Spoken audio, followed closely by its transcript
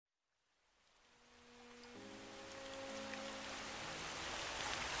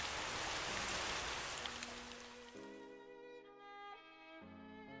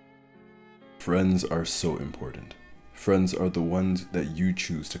Friends are so important. Friends are the ones that you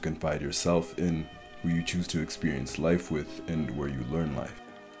choose to confide yourself in, who you choose to experience life with, and where you learn life.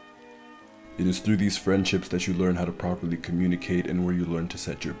 It is through these friendships that you learn how to properly communicate and where you learn to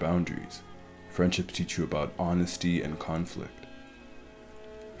set your boundaries. Friendships teach you about honesty and conflict.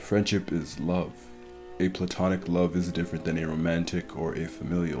 Friendship is love. A platonic love is different than a romantic or a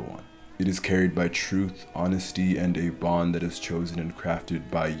familial one. It is carried by truth, honesty, and a bond that is chosen and crafted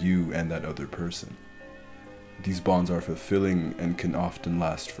by you and that other person. These bonds are fulfilling and can often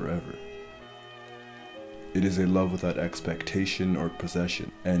last forever. It is a love without expectation or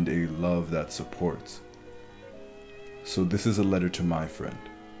possession, and a love that supports. So this is a letter to my friend.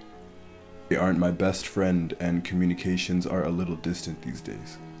 They aren't my best friend, and communications are a little distant these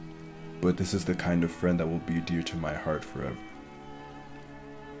days. But this is the kind of friend that will be dear to my heart forever.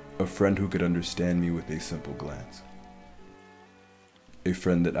 A friend who could understand me with a simple glance. A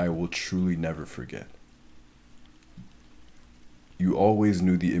friend that I will truly never forget. You always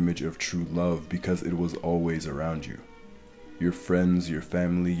knew the image of true love because it was always around you. Your friends, your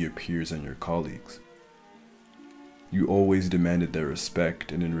family, your peers, and your colleagues. You always demanded their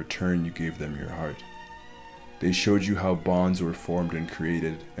respect, and in return you gave them your heart. They showed you how bonds were formed and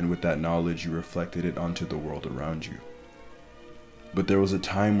created, and with that knowledge you reflected it onto the world around you. But there was a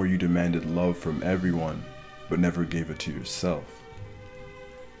time where you demanded love from everyone, but never gave it to yourself.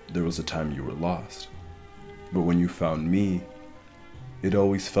 There was a time you were lost. But when you found me, it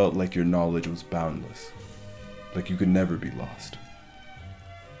always felt like your knowledge was boundless, like you could never be lost.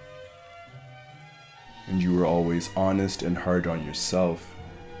 And you were always honest and hard on yourself,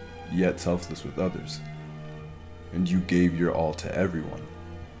 yet selfless with others. And you gave your all to everyone.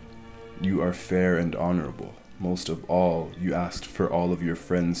 You are fair and honorable. Most of all, you asked for all of your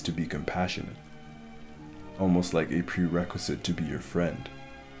friends to be compassionate, almost like a prerequisite to be your friend.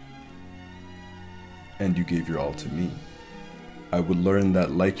 And you gave your all to me. I would learn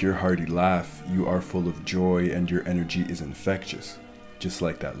that like your hearty laugh, you are full of joy and your energy is infectious, just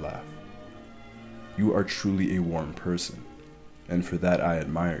like that laugh. You are truly a warm person, and for that I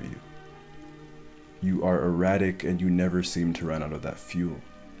admire you. You are erratic and you never seem to run out of that fuel,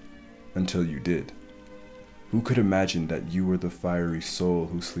 until you did. Who could imagine that you were the fiery soul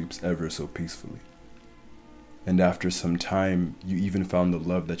who sleeps ever so peacefully? And after some time, you even found the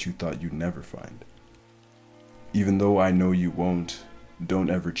love that you thought you'd never find. Even though I know you won't, don't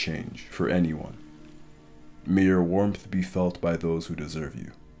ever change for anyone. May your warmth be felt by those who deserve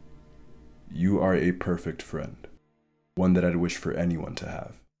you. You are a perfect friend, one that I'd wish for anyone to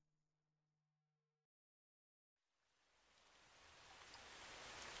have.